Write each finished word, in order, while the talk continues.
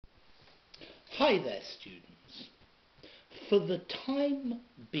Hi there, students. For the time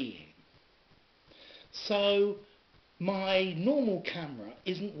being, so my normal camera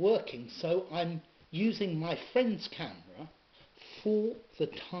isn't working, so I'm using my friend's camera for the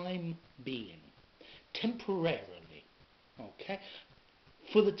time being, temporarily. Okay?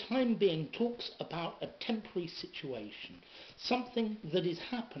 For the time being talks about a temporary situation, something that is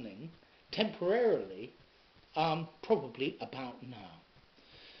happening temporarily, probably about now.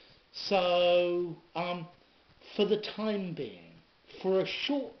 So, for the time being, for a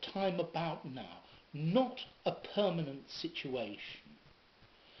short time about now, not a permanent situation.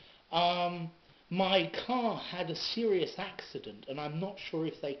 My car had a serious accident and I'm not sure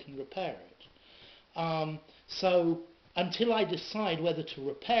if they can repair it. So until I decide whether to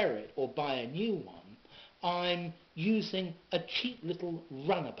repair it or buy a new one, I'm using a cheap little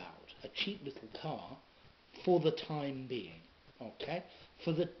runabout, a cheap little car, for the time being. Okay?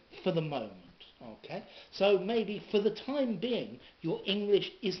 For the moment. Okay? So maybe for the time being your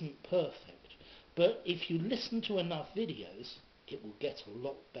English isn't perfect, but if you listen to enough videos it will get a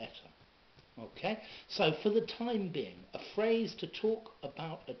lot better. Okay? So for the time being, a phrase to talk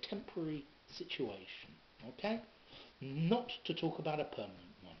about a temporary situation. Okay? Not to talk about a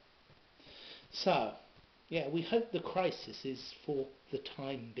permanent one. So, yeah, we hope the crisis is for the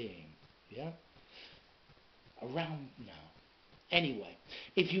time being. Yeah? Around now. Anyway,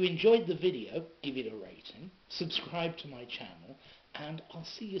 if you enjoyed the video, give it a rating, subscribe to my channel, and I'll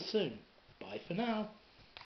see you soon. Bye for now.